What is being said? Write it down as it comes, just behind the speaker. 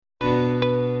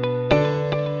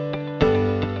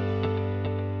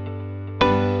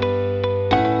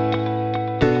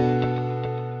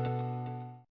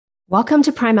Welcome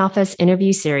to PrimeAlpha's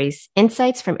interview series,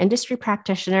 insights from industry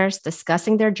practitioners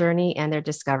discussing their journey and their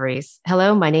discoveries.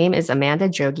 Hello, my name is Amanda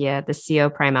Jogia, the CEO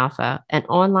of PrimeAlpha, an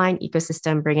online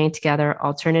ecosystem bringing together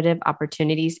alternative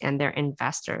opportunities and their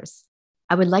investors.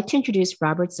 I would like to introduce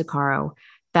Robert Zuccaro,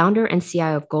 founder and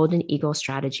CIO of Golden Eagle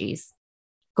Strategies.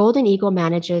 Golden Eagle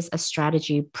manages a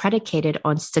strategy predicated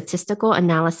on statistical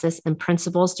analysis and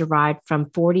principles derived from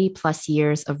 40 plus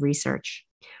years of research.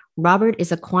 Robert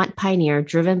is a quant pioneer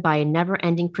driven by a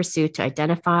never-ending pursuit to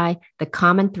identify the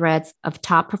common threads of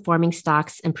top-performing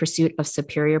stocks in pursuit of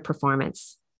superior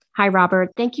performance. Hi,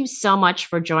 Robert. Thank you so much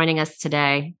for joining us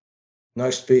today.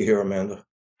 Nice to be here, Amanda.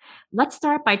 Let's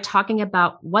start by talking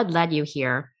about what led you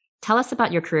here. Tell us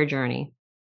about your career journey.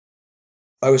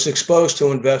 I was exposed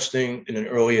to investing in an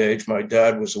early age. My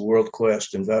dad was a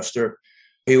world-class investor.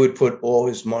 He would put all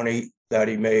his money that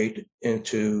he made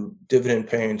into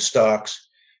dividend-paying stocks.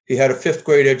 He had a fifth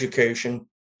grade education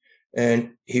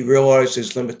and he realized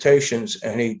his limitations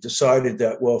and he decided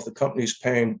that, well, if the company's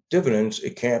paying dividends,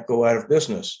 it can't go out of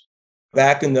business.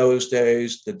 Back in those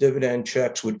days, the dividend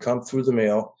checks would come through the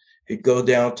mail. He'd go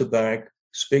down to bank,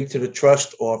 speak to the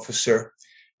trust officer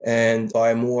and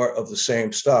buy more of the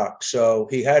same stock. So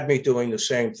he had me doing the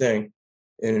same thing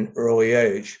in an early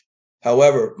age.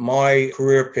 However, my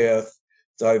career path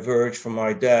diverged from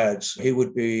my dad's. He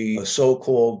would be a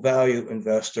so-called value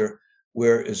investor,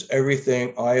 whereas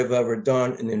everything I have ever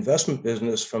done in the investment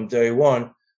business from day one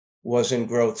was in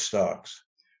growth stocks.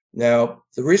 Now,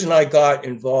 the reason I got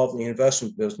involved in the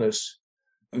investment business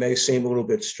may seem a little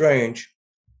bit strange.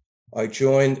 I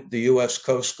joined the U.S.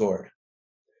 Coast Guard,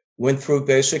 went through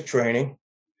basic training.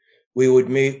 We would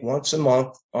meet once a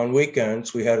month on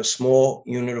weekends. We had a small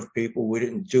unit of people. We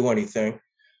didn't do anything.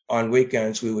 On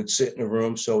weekends, we would sit in a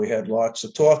room, so we had lots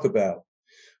to talk about.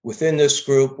 Within this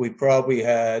group, we probably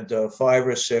had 5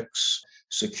 or 6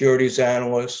 securities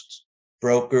analysts,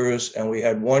 brokers, and we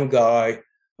had one guy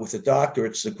with a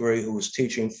doctorate's degree who was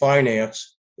teaching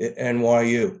finance at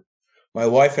NYU. My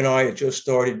wife and I had just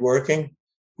started working.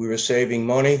 We were saving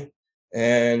money.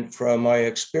 And from my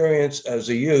experience as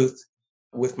a youth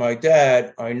with my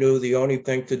dad, I knew the only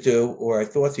thing to do, or I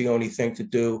thought the only thing to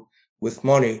do with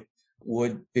money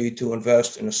would be to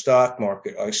invest in a stock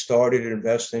market. I started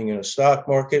investing in a stock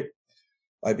market.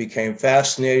 I became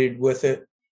fascinated with it.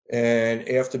 And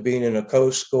after being in a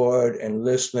Coast Guard and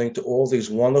listening to all these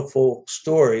wonderful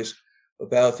stories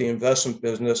about the investment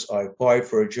business, I applied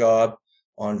for a job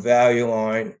on Value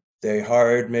Line. They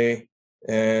hired me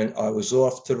and I was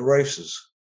off to the races.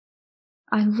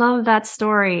 I love that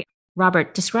story.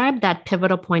 Robert, describe that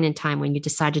pivotal point in time when you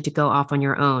decided to go off on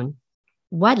your own.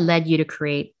 What led you to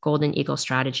create Golden Eagle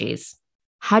Strategies?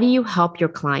 How do you help your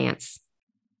clients?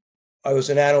 I was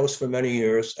an analyst for many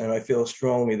years, and I feel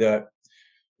strongly that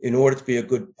in order to be a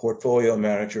good portfolio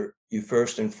manager, you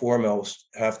first and foremost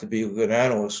have to be a good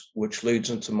analyst, which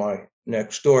leads into my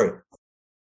next story.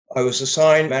 I was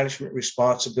assigned management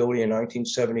responsibility in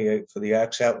 1978 for the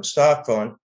Axe Out Stock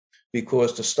Fund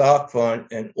because the stock fund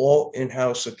and all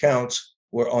in-house accounts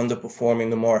were underperforming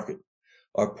the market.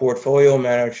 Our portfolio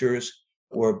managers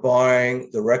were buying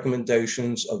the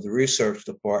recommendations of the research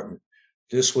department.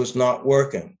 This was not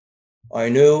working. I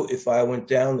knew if I went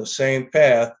down the same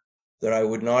path that I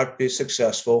would not be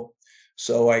successful.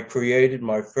 So I created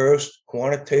my first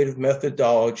quantitative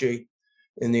methodology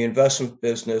in the investment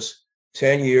business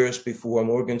 10 years before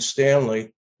Morgan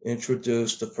Stanley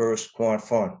introduced the first quant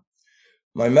fund.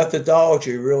 My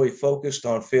methodology really focused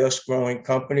on fast-growing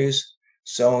companies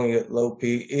selling at low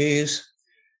PEs.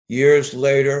 Years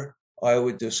later, I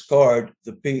would discard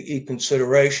the PE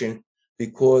consideration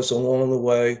because along the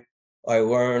way, I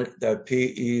learned that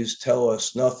PEs tell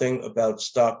us nothing about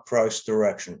stock price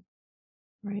direction.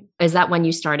 Right. Is that when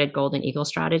you started Golden Eagle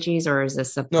Strategies, or is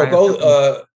this a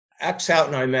No, Axe Out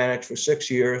and I managed for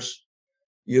 6 years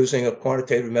using a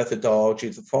quantitative methodology.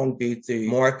 The fund beat the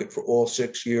market for all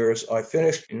 6 years. I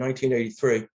finished in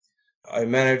 1983. I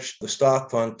managed the stock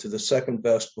fund to the second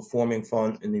best performing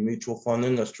fund in the mutual fund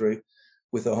industry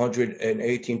with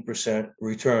 118%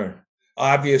 return.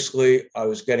 Obviously, I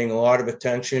was getting a lot of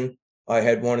attention. I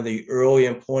had one of the early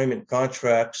employment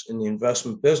contracts in the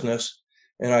investment business,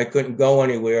 and I couldn't go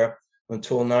anywhere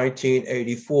until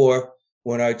 1984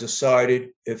 when I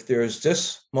decided if there's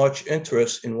this much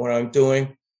interest in what I'm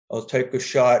doing, I'll take a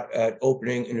shot at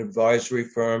opening an advisory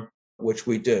firm, which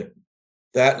we did.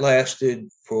 That lasted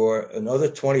for another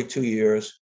 22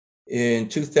 years. In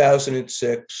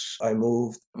 2006, I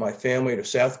moved my family to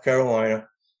South Carolina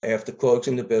after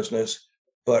closing the business,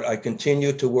 but I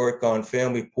continued to work on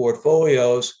family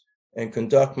portfolios and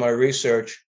conduct my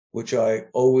research, which I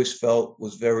always felt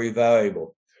was very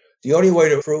valuable. The only way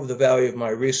to prove the value of my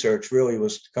research really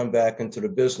was to come back into the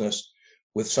business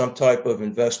with some type of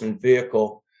investment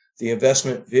vehicle. The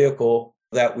investment vehicle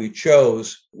that we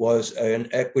chose was an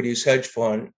equities hedge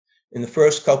fund. In the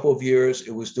first couple of years,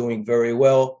 it was doing very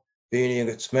well, beating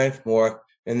its benchmark.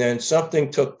 And then something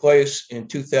took place in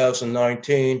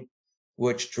 2019,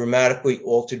 which dramatically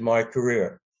altered my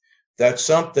career. That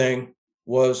something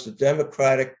was the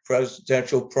Democratic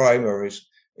presidential primaries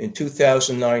in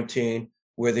 2019,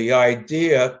 where the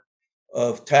idea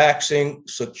of taxing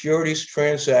securities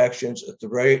transactions at the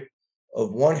rate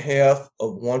of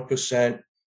 0.5%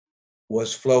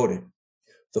 was floated.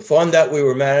 The fund that we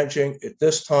were managing at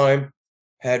this time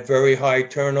had very high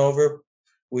turnover.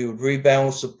 We would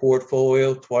rebalance the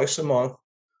portfolio twice a month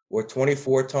or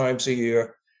 24 times a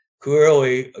year.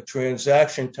 Clearly, a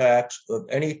transaction tax of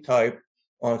any type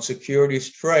on securities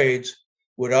trades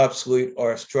would obsolete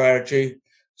our strategy.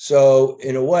 So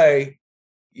in a way,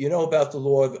 you know about the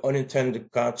law of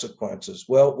unintended consequences.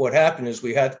 Well, what happened is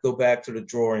we had to go back to the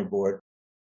drawing board,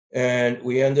 and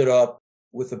we ended up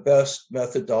with the best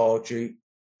methodology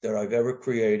that I've ever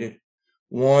created,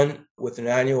 one with an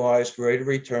annualized rate of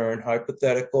return,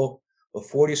 hypothetical, of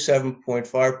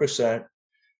 47.5%.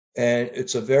 And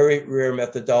it's a very rare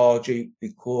methodology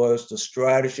because the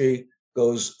strategy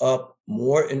goes up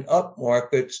more in up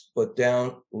markets, but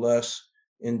down less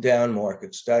in down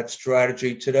markets. That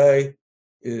strategy today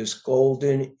is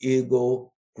Golden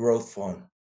Eagle Growth Fund.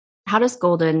 How does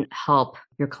Golden help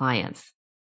your clients?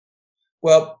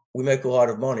 Well, we make a lot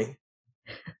of money,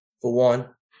 for one.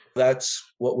 That's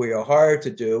what we are hired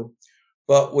to do.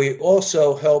 But we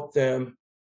also help them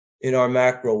in our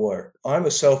macro work. I'm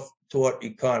a self-taught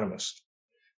economist,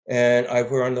 and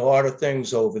I've learned a lot of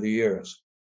things over the years.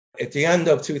 At the end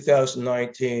of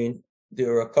 2019,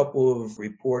 there were a couple of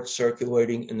reports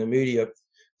circulating in the media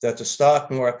that the stock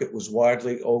market was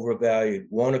widely overvalued.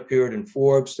 One appeared in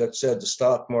Forbes that said the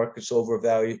stock market's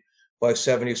overvalued by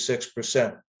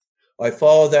 76%. I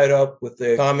followed that up with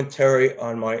a commentary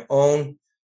on my own,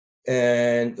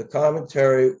 and the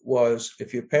commentary was,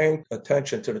 if you're paying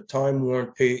attention to the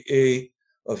time-worn PE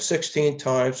of 16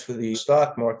 times for the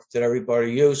stock market that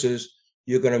everybody uses,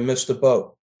 you're going to miss the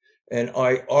boat. And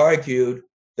I argued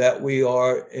that we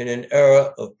are in an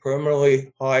era of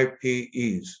permanently high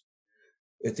PEs.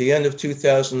 At the end of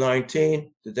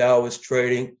 2019, the Dow was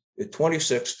trading at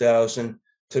 26,000.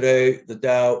 Today, the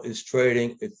Dow is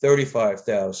trading at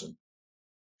 35,000.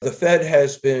 The Fed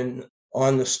has been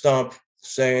on the stump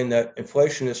saying that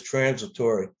inflation is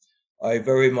transitory. I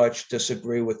very much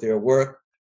disagree with their work.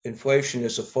 Inflation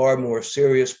is a far more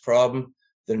serious problem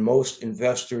than most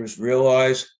investors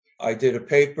realize. I did a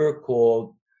paper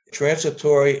called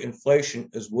Transitory Inflation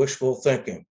is Wishful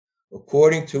Thinking.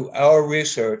 According to our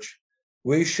research,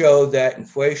 we show that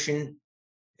inflation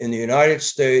in the United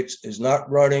States is not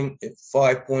running at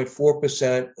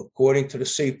 5.4%. According to the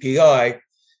CPI,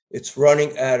 it's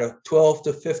running at a 12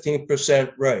 to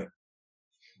 15% rate.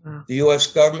 Wow. The U.S.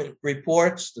 government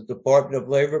reports, the Department of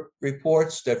Labor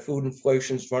reports that food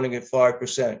inflation is running at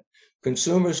 5%.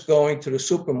 Consumers going to the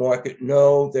supermarket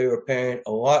know they are paying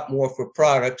a lot more for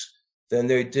products than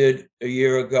they did a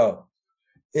year ago.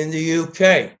 In the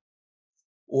UK,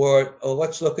 or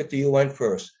let's look at the UN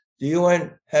first. The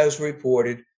UN has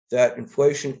reported that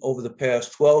inflation over the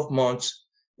past 12 months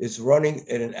is running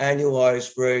at an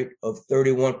annualized rate of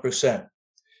 31%.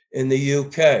 In the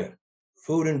UK,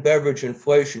 food and beverage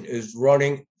inflation is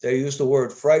running, they use the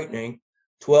word frightening,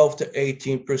 12 to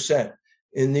 18%.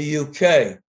 In the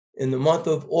UK, in the month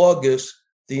of August,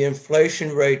 the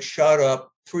inflation rate shot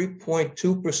up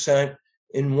 3.2%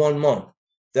 in 1 month.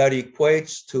 That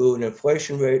equates to an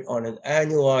inflation rate on an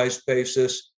annualized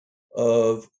basis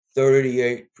of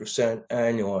 38%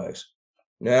 annualized.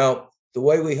 Now, the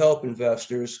way we help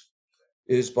investors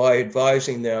is by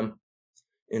advising them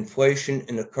inflation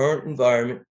in the current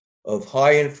environment of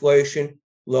high inflation,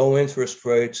 low interest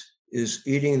rates is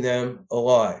eating them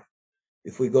alive.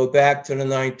 If we go back to the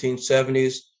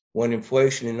 1970s, when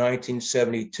inflation in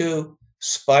 1972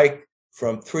 spiked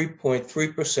from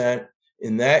 3.3%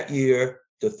 in that year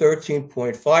to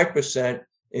 13.5%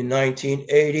 in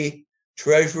 1980,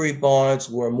 Treasury bonds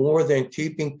were more than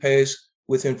keeping pace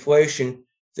with inflation.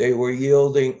 They were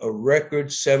yielding a record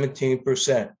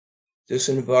 17%. This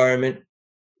environment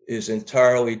is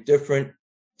entirely different.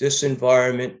 This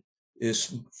environment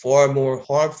is far more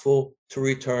harmful to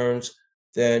returns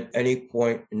than any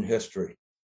point in history.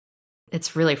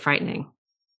 It's really frightening.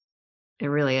 It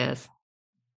really is.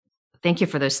 Thank you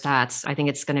for those stats. I think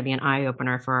it's going to be an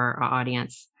eye-opener for our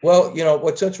audience. Well, you know,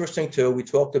 what's interesting too, we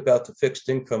talked about the fixed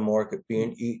income market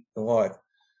being eaten alive.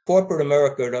 Corporate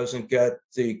America doesn't get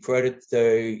the credit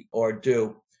they are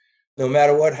due. No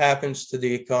matter what happens to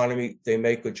the economy, they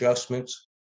make adjustments.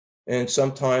 And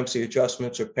sometimes the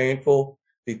adjustments are painful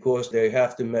because they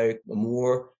have to make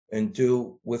more and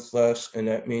do with less. And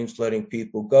that means letting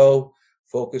people go,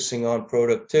 focusing on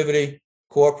productivity.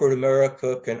 Corporate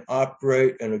America can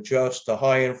operate and adjust to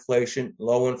high inflation,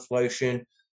 low inflation,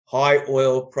 high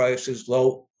oil prices,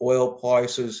 low oil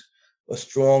prices, a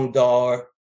strong dollar,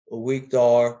 a weak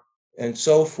dollar, and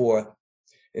so forth.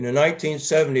 In the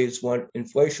 1970s, when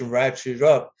inflation ratcheted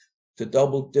up to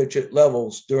double-digit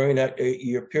levels during that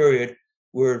 8-year period,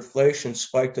 where inflation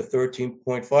spiked to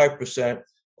 13.5%,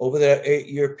 over that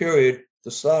 8-year period,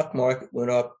 the stock market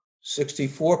went up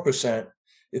 64%.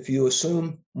 If you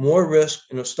assume more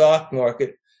risk in the stock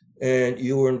market and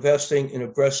you were investing in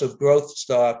aggressive growth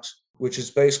stocks, which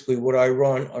is basically what I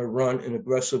run an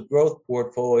aggressive growth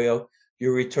portfolio,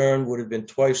 your return would have been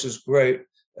twice as great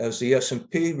as the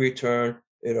S&P return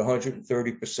at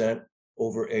 130%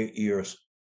 over 8 years.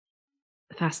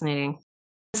 Fascinating.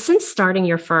 Since starting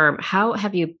your firm, how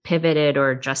have you pivoted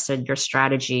or adjusted your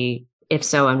strategy? If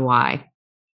so, and why?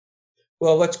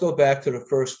 Well, let's go back to the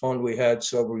first fund we had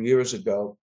several years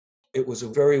ago. It was a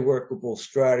very workable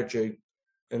strategy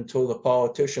until the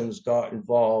politicians got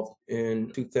involved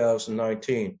in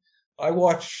 2019. I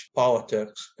watch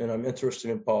politics and I'm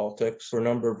interested in politics for a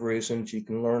number of reasons. You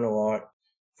can learn a lot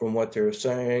from what they're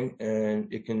saying,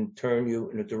 and it can turn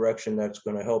you in a direction that's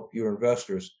going to help your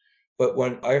investors. But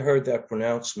when I heard that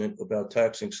pronouncement about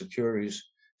taxing securities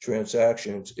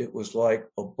transactions, it was like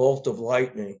a bolt of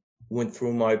lightning went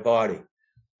through my body.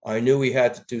 I knew we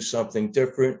had to do something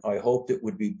different. I hoped it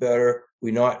would be better.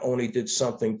 We not only did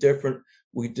something different,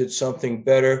 we did something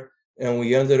better, and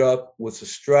we ended up with a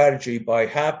strategy by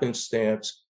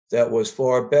happenstance that was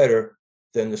far better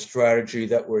than the strategy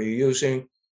that we're using.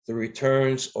 The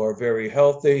returns are very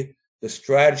healthy. The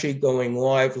strategy going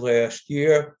live last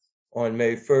year on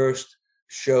May 1st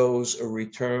shows a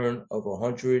return of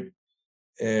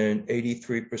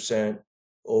 183%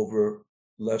 over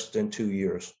less than 2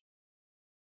 years.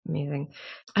 Amazing.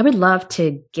 I would love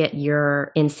to get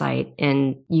your insight.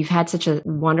 And you've had such a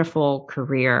wonderful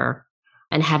career,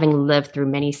 and having lived through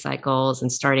many cycles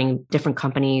and starting different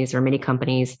companies or many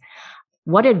companies,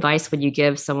 what advice would you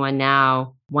give someone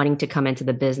now wanting to come into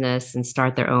the business and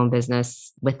start their own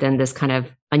business within this kind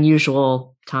of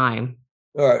unusual time?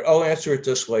 All right, I'll answer it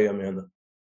this way, Amanda.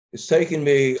 It's taken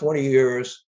me 20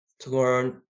 years to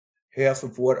learn half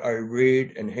of what I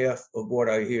read and half of what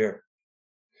I hear.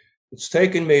 It's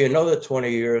taken me another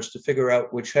 20 years to figure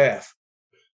out which half.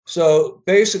 So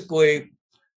basically,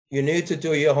 you need to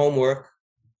do your homework.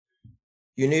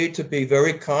 You need to be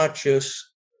very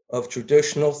conscious of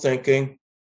traditional thinking.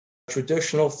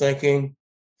 Traditional thinking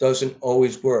doesn't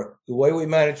always work. The way we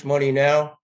manage money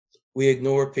now, we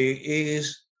ignore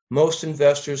PEs. Most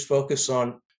investors focus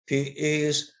on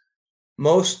PEs.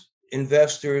 Most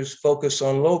investors focus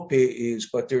on low PEs,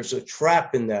 but there's a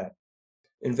trap in that.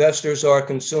 Investors are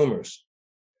consumers.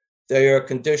 They are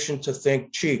conditioned to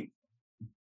think cheap.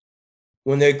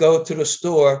 When they go to the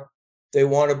store, they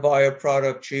want to buy a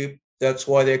product cheap. That's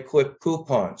why they clip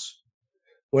coupons.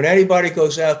 When anybody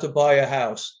goes out to buy a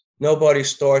house, nobody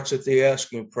starts at the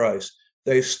asking price.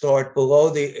 They start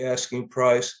below the asking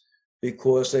price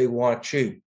because they want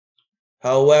cheap.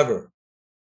 However,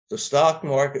 the stock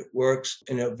market works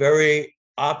in a very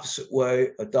opposite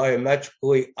way, a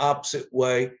diametrically opposite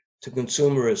way to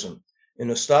consumerism. In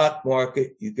the stock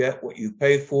market, you get what you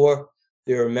pay for.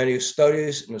 There are many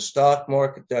studies in the stock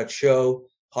market that show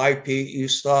high PE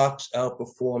stocks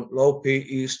outperform low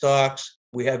PE stocks.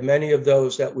 We have many of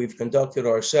those that we've conducted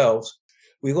ourselves.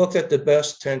 We looked at the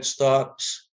best 10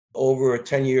 stocks over a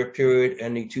 10-year period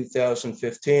ending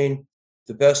 2015.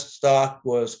 The best stock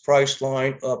was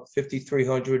Priceline, up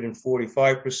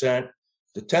 5,345%.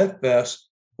 The 10th best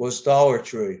was Dollar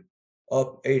Tree,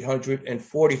 up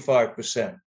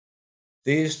 845%.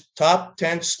 These top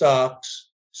 10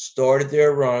 stocks started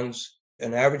their runs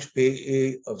an average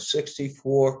PE of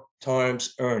 64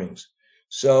 times earnings.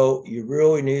 So you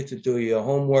really need to do your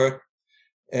homework.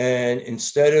 And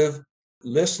instead of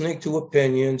listening to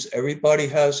opinions, everybody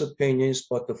has opinions,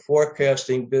 but the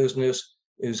forecasting business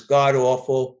is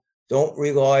god-awful. Don't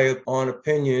rely upon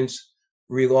opinions,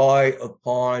 rely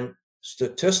upon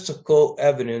statistical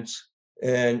evidence,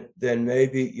 and then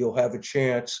maybe you'll have a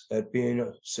chance at being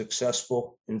a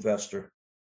successful investor.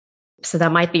 So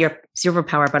that might be your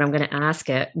superpower, but I'm going to ask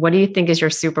it. What do you think is your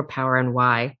superpower and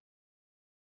why?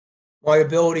 My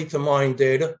ability to mine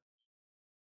data,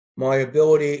 my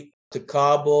ability to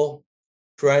cobble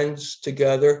trends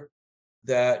together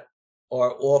that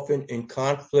are often in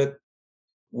conflict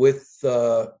with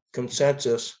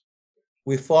consensus.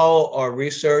 We follow our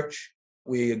research.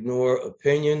 We ignore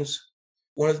opinions.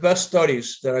 One of the best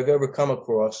studies that I've ever come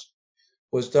across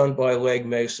was done by Legg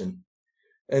Mason.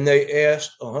 And they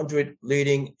asked 100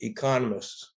 leading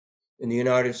economists in the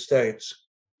United States,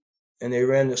 and they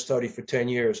ran the study for 10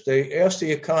 years. They asked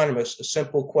the economists a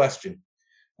simple question: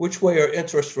 which way are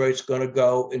interest rates going to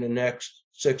go in the next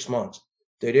 6 months?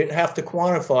 They didn't have to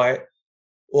quantify it.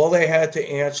 All they had to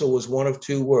answer was one of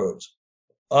two words: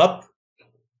 up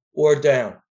or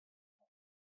down.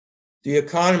 The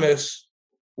economists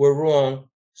were wrong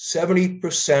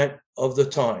 70% of the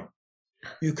time.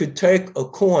 You could take a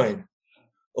coin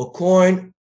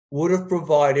would have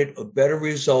provided a better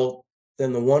result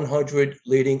than the 100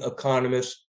 leading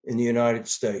economists in the United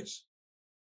States.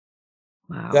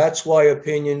 Wow. That's why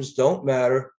opinions don't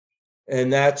matter.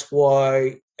 And that's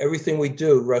why everything we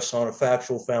do rests on a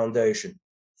factual foundation.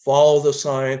 Follow the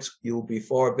science. You will be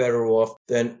far better off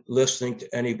than listening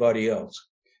to anybody else.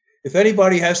 If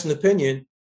anybody has an opinion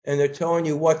and they're telling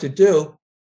you what to do,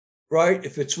 right,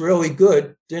 if it's really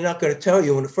good, they're not going to tell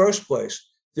you in the first place.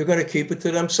 They're going to keep it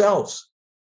to themselves.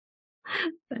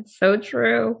 That's so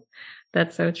true.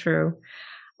 That's so true.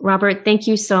 Robert, thank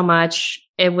you so much.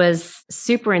 It was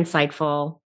super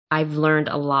insightful. I've learned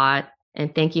a lot.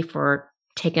 And thank you for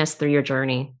taking us through your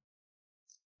journey.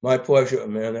 My pleasure,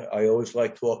 Amanda. I always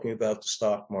like talking about the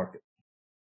stock market.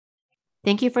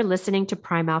 Thank you for listening to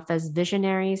PrimeAlpha's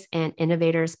Visionaries and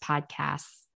Innovators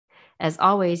podcasts. As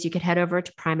always, you can head over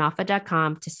to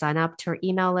primealpha.com to sign up to our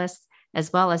email list,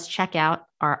 as well as check out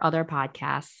our other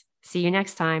podcasts. See you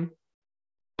next time.